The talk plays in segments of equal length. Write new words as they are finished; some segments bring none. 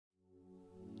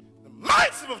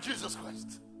mighty name of Jesus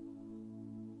Christ.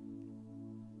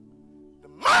 The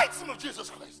mighty name of Jesus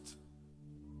Christ.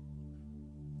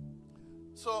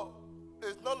 So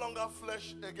it's no longer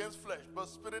flesh against flesh, but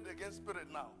spirit against spirit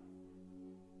now.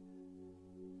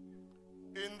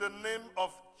 In the name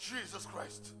of Jesus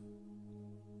Christ.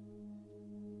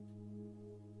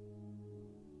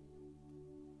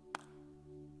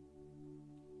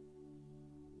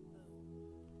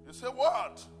 You say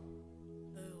what?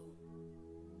 Boo.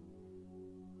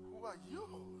 Who are you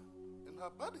in her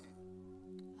body?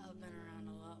 I've been around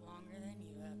a lot longer than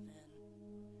you have been.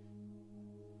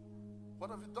 What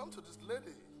have you done to this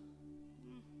lady?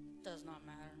 Does not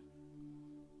matter.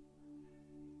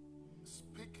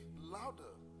 Speak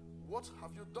louder. What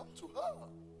have you done to her?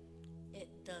 It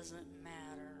doesn't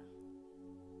matter.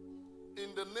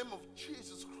 In the name of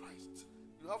Jesus Christ,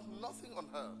 you have nothing on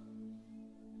her.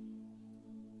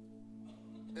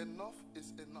 Enough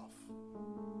is enough.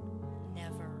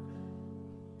 Never.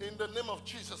 In the name of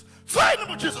Jesus. Fire in the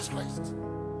name of Jesus Christ.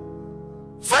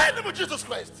 Fire in the name of Jesus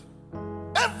Christ.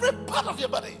 Every part of your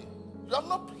body, you have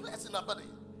no place in her body.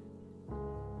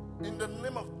 In the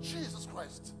name of Jesus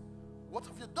Christ. What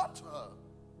have you done to her?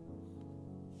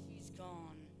 She's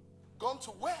gone. Gone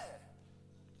to where?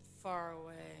 Far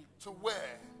away. To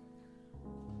where?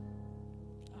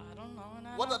 I don't know, and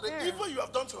I What are don't the care. evil you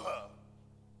have done to her?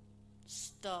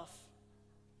 Stuff.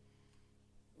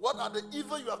 What are the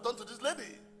evil you have done to this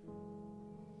lady?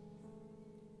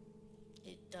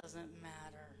 It doesn't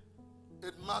matter.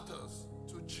 It matters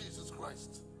to Jesus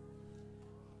Christ.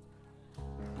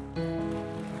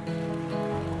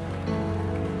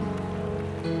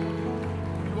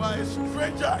 You are a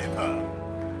stranger in her.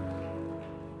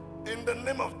 In the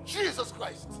name of Jesus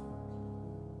Christ.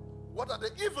 What are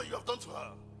the evil you have done to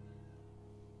her?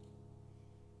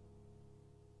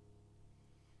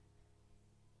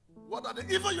 What are the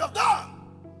evil you have done?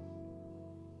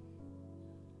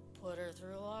 Put her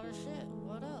through a lot of shit.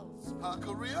 What else? Her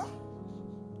career?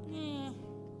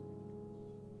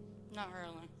 Not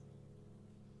really.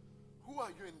 Who are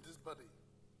you in this body?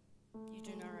 You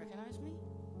do not recognize me?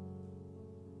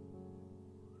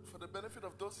 For the benefit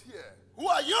of those here, who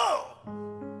are you?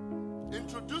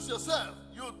 Introduce yourself,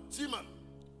 you demon.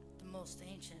 The most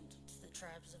ancient to the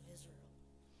tribes of Israel.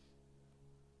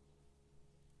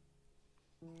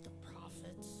 The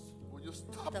prophets. Will you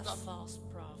stop The that? false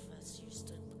prophets used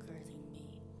to recruiting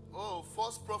me. Oh,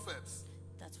 false prophets.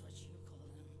 That's what you call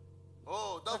them.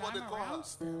 Oh, that's But what I'm they call around her.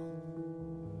 still.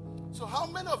 So how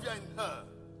many of you are in her?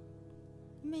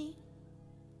 Me.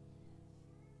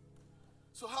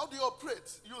 So how do you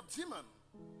operate? You demon.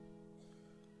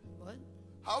 What?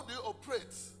 How do you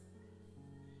operate?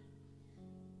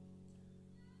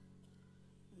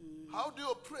 How do you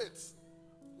operate?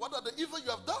 What are the evil you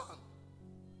have done?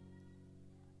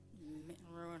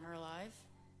 Ruin her life.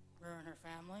 Ruin her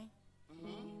family.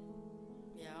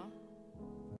 Yeah.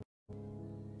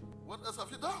 What else have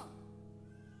you done?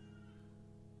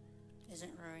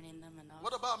 Isn't ruining them enough?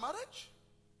 What about marriage?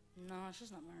 No,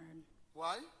 she's not married.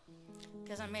 Why?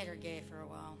 Because I made her gay for a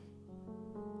while.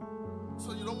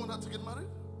 So you don't want her to get married?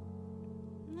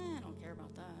 Nah, I don't care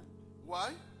about that.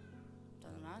 Why?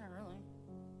 Doesn't matter, really.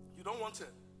 You don't want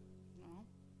it. No.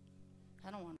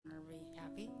 I don't want her to be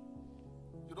happy.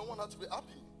 You don't want her to be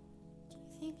happy. Do you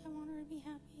think I want her to be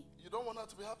happy? You don't want her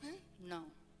to be happy? No.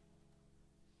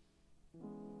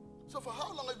 So for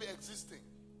how long have you been existing?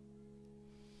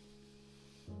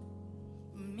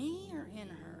 Me or in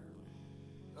her?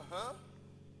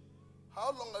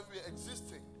 How long have you been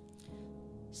existing?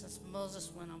 Since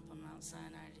Moses went up on Mount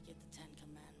Sinai to get the 10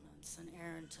 Commandments, and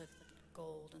Aaron took the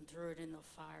gold and threw it in the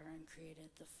fire and created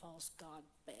the false god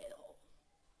Baal.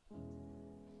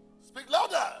 Speak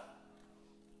louder.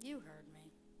 You heard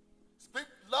me. Speak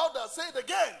louder. Say it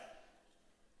again.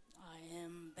 I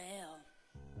am Baal.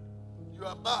 You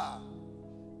are Baal.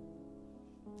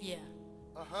 Yeah.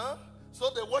 So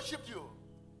they worship you.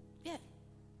 Yeah.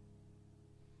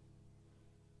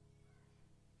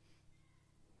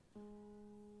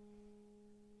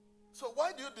 So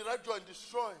why do you derive joy in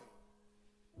destroying?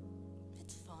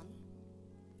 It's fun.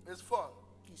 It's fun.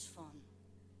 It's fun.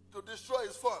 To destroy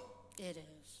is fun. It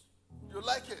is. You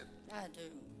like it? I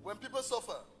do. When people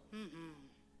suffer.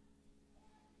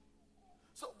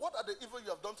 So what are the evil you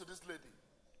have done to this lady?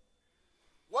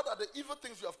 What are the evil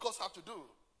things you have caused her to do?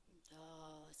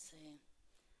 Oh, let's see.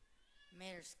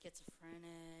 Made her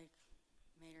schizophrenic.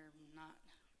 Made her not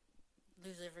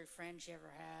lose every friend she ever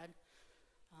had.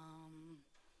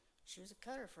 She was a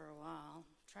cutter for a while.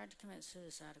 Tried to commit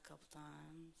suicide a couple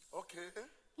times. Okay.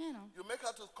 You know. You make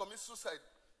her to commit suicide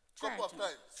a Tried couple of to.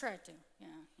 times. Tried to.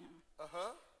 Yeah.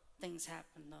 things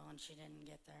happened, though, and she didn't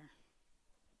get there.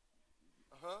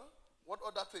 Uh-huh. What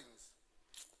other things?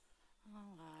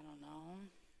 Oh, I don't know.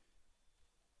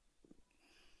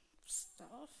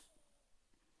 Stuff.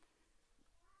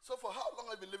 So for how long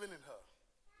have you been living in her?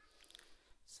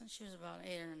 Since she was about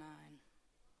 8 or 9.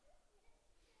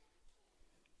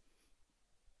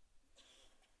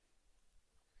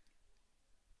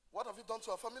 What have you done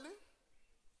to her family?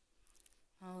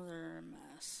 Oh, they're a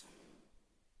mess.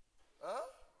 Huh?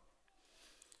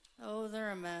 Oh,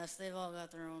 they're a mess. They've all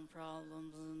got their own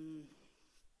problems and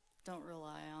don't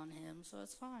rely on him, so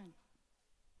it's fine.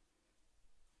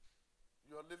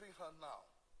 You're leaving her now.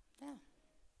 Yeah.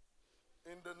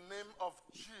 In the name of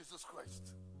Jesus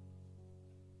Christ.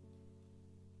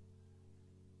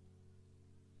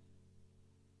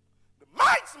 The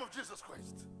mighty name of Jesus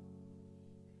Christ.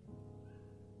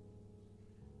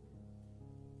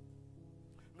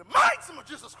 The mighty name of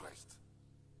Jesus Christ.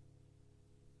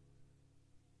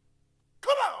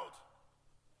 Come out.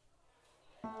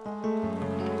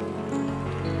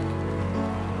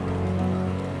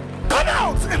 Come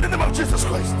out in the name of Jesus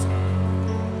Christ.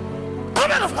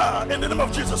 Come out of her in the name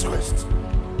of Jesus Christ.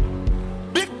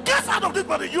 Be cast out of this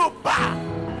body, you Baal.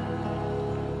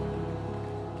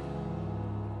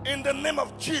 In the name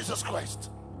of Jesus Christ.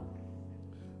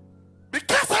 Be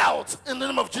cast out in the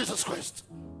name of Jesus Christ.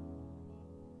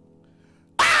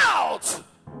 Out.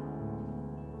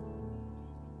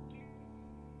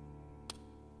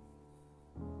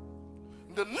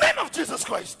 In the name of Jesus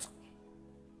Christ.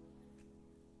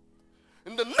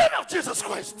 In the name of Jesus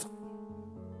Christ.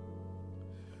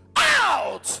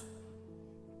 Out.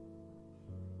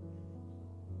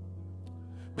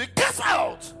 Be cast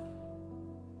out.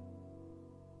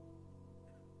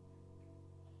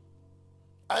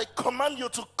 I command you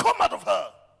to come out of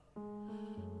her.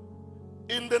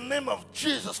 In the name of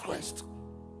Jesus Christ.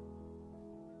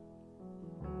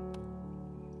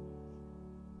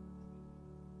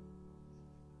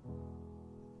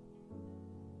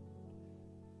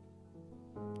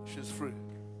 She's free.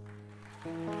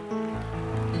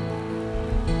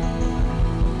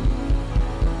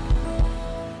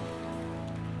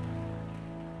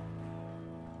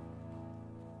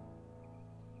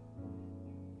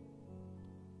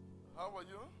 How are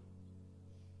you?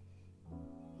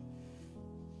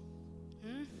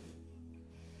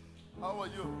 How are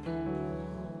you?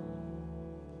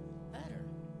 Better.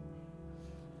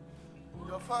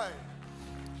 You're fine.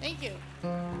 Thank you.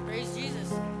 Praise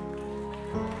Jesus.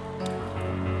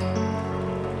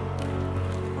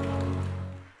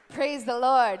 Praise the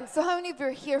Lord. So how many of you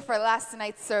were here for last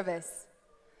night's service?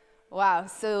 Wow,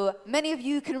 so many of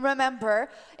you can remember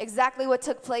exactly what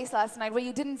took place last night. What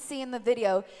you didn't see in the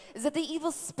video is that the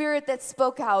evil spirit that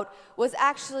spoke out was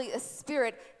actually a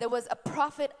spirit that was a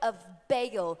prophet of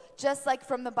Baal, just like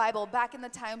from the Bible, back in the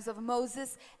times of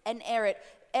Moses and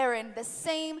Aaron, the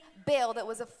same Baal that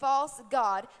was a false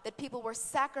god that people were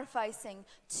sacrificing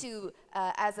to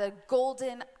as a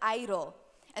golden idol.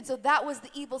 And so that was the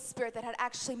evil spirit that had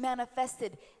actually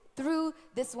manifested through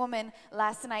this woman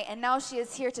last night, and now she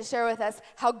is here to share with us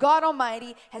how God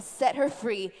Almighty has set her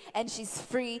free, and she's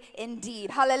free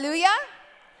indeed. Hallelujah.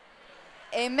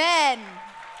 Amen.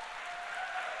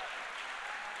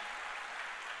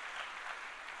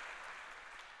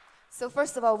 So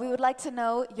first of all, we would like to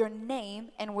know your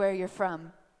name and where you're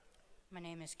from. My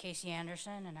name is Casey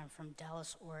Anderson, and I'm from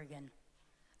Dallas, Oregon.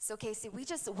 So Casey, we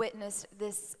just witnessed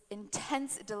this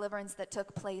intense deliverance that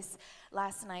took place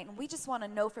last night, and we just want to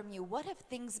know from you, what have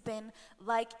things been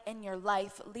like in your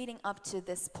life leading up to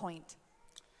this point?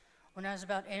 When I was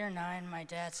about 8 or 9, my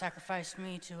dad sacrificed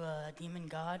me to a demon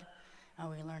god.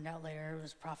 We learned out later it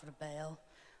was a prophet of Baal.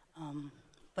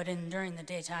 But during the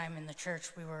daytime in the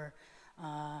church, we were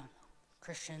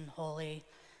Christian, holy,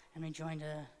 and we joined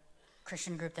a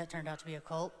Christian group that turned out to be a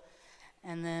cult.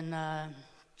 And then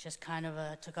just kind of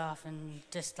took off and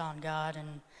dissed on God,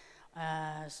 and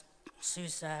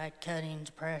suicide, cutting,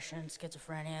 depression,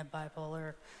 schizophrenia,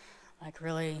 bipolar, like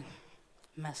really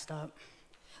messed up.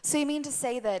 So you mean to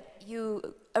say that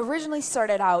you originally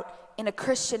started out in a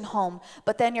Christian home,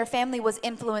 but then your family was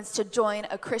influenced to join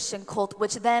a Christian cult,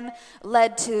 which then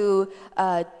led to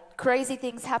crazy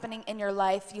things happening in your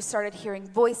life. You started hearing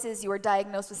voices, you were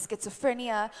diagnosed with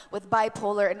schizophrenia, with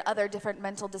bipolar, and other different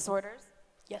mental disorders?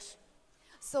 Yes.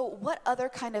 So what other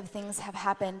kind of things have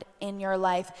happened in your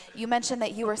life? You mentioned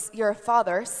that your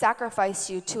father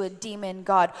sacrificed you to a demon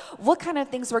god. What kind of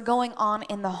things were going on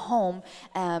in the home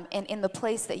and in the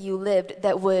place that you lived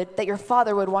that your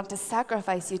father would want to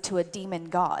sacrifice you to a demon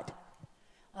god?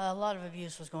 A lot of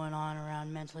abuse was going on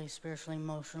around mentally, spiritually,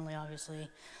 emotionally, obviously.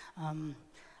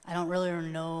 I don't really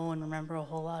know and remember a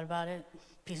whole lot about it.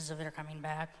 Pieces of it are coming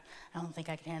back. I don't think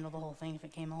I could handle the whole thing if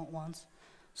it came all at once.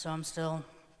 So I'm still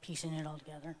piecing it all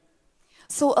together.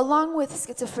 So along with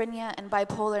schizophrenia and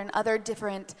bipolar and other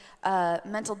different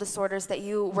mental disorders that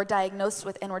you were diagnosed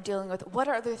with and were dealing with, what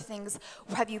other things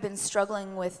have you been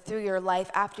struggling with through your life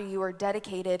after you were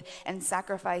dedicated and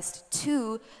sacrificed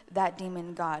to that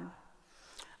demon god?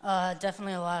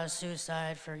 Definitely a lot of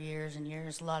suicide for years and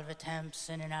years, a lot of attempts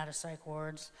in and out of psych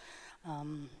wards, a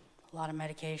lot of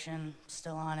medication,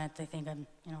 still on it. They think I'm,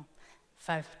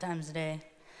 5 times a day.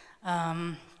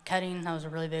 Cutting, that was a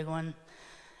really big one.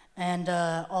 And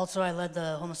also I led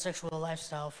the homosexual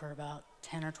lifestyle for about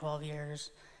 10 or 12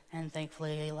 years, and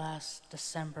thankfully last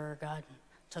December God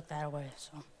took that away.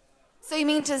 So you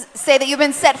mean to say that you've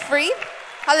been set free?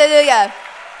 Hallelujah.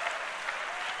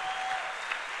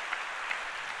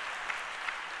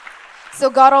 So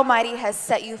God Almighty has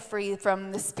set you free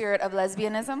from the spirit of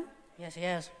lesbianism? Yes, He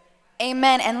has.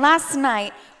 Amen. And last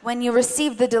night, when you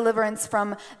received the deliverance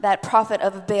from that prophet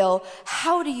of Baal,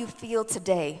 how do you feel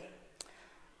today?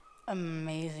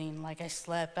 Amazing. Like I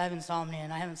slept. I have insomnia,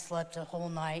 and I haven't slept a whole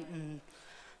night in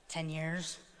 10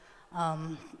 years.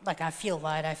 Like I feel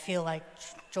light. I feel like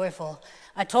joyful.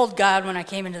 I told God when I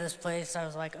came into this place, I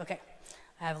was like, okay,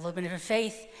 I have a little bit of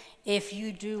faith. If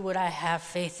you do what I have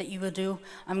faith that you will do,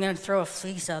 I'm going to throw a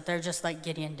fleece out there just like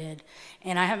Gideon did.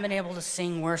 And I haven't been able to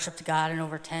sing worship to God in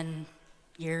over 10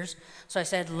 years. So I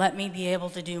said, let me be able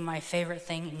to do my favorite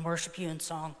thing and worship you in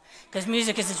song. Because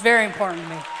music is very important to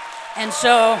me. And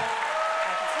so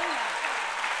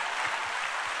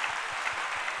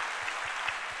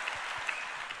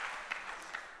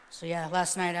yeah,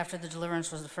 last night after the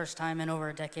deliverance was the first time in over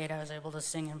a decade I was able to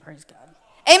sing and praise God.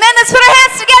 Amen. Let's put our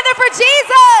hands together for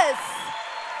Jesus.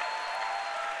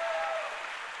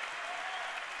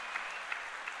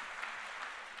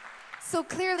 So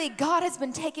clearly, God has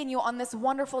been taking you on this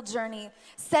wonderful journey,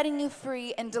 setting you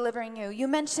free and delivering you. You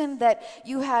mentioned that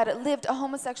you had lived a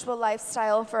homosexual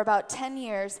lifestyle for about 10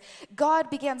 years. God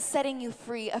began setting you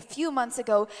free a few months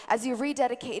ago as you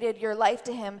rededicated your life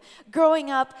to Him,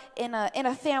 growing up in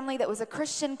a family that was a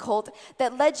Christian cult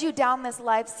that led you down this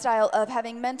lifestyle of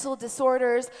having mental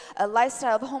disorders, a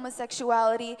lifestyle of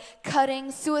homosexuality, cutting,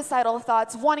 suicidal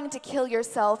thoughts, wanting to kill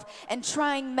yourself, and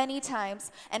trying many times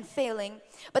and failing.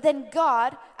 But then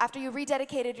God, after you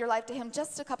rededicated your life to Him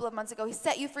just a couple of months ago, He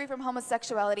set you free from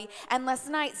homosexuality, and last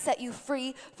night set you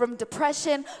free from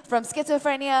depression, from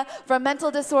schizophrenia, from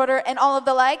mental disorder, and all of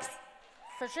the likes?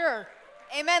 For sure.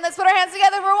 Amen. Let's put our hands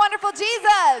together for wonderful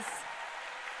Jesus.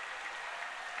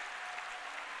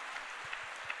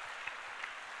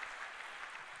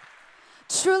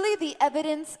 Truly, the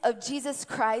evidence of Jesus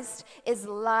Christ is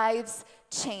lives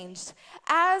changed.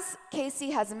 As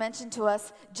Casey has mentioned to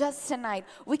us just tonight,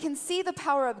 we can see the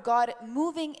power of God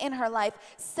moving in her life,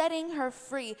 setting her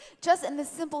free, just in the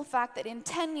simple fact that in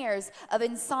 10 years of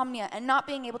insomnia and not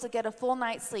being able to get a full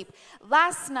night's sleep,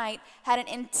 last night had an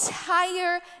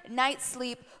entire night's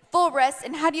sleep, full rest.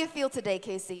 And how do you feel today,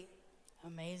 Casey?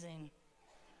 Amazing.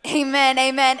 Amen,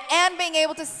 amen. And being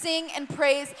able to sing and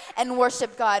praise and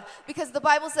worship God. Because the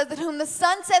Bible says that whom the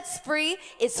Son sets free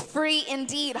is free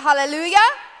indeed. Hallelujah.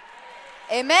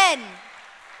 Amen.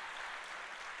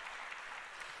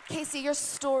 Casey, your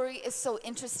story is so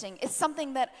interesting. It's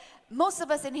something that most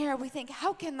of us in here, we think,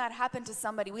 how can that happen to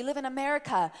somebody? We live in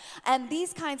America, and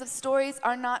these kinds of stories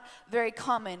are not very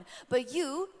common. But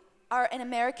you are an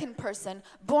American person,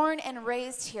 born and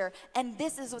raised here, and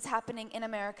this is what's happening in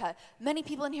America. Many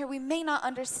people in here, we may not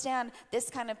understand this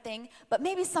kind of thing, but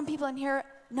maybe some people in here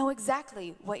know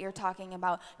exactly what you're talking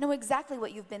about, know exactly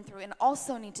what you've been through, and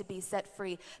also need to be set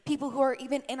free. People who are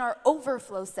even in our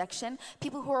overflow section,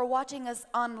 people who are watching us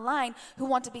online who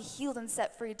want to be healed and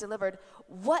set free, delivered.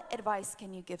 What advice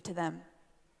can you give to them?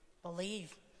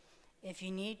 Believe. If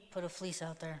you need, put a fleece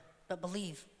out there, but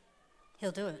believe.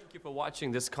 He'll do it. Thank you for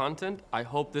watching this content. I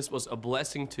hope this was a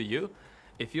blessing to you.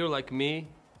 If you're like me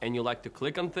and you like to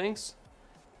click on things,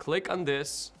 click on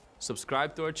this,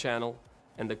 subscribe to our channel,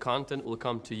 and the content will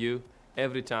come to you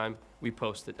every time we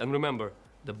post it. And remember,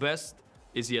 the best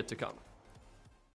is yet to come.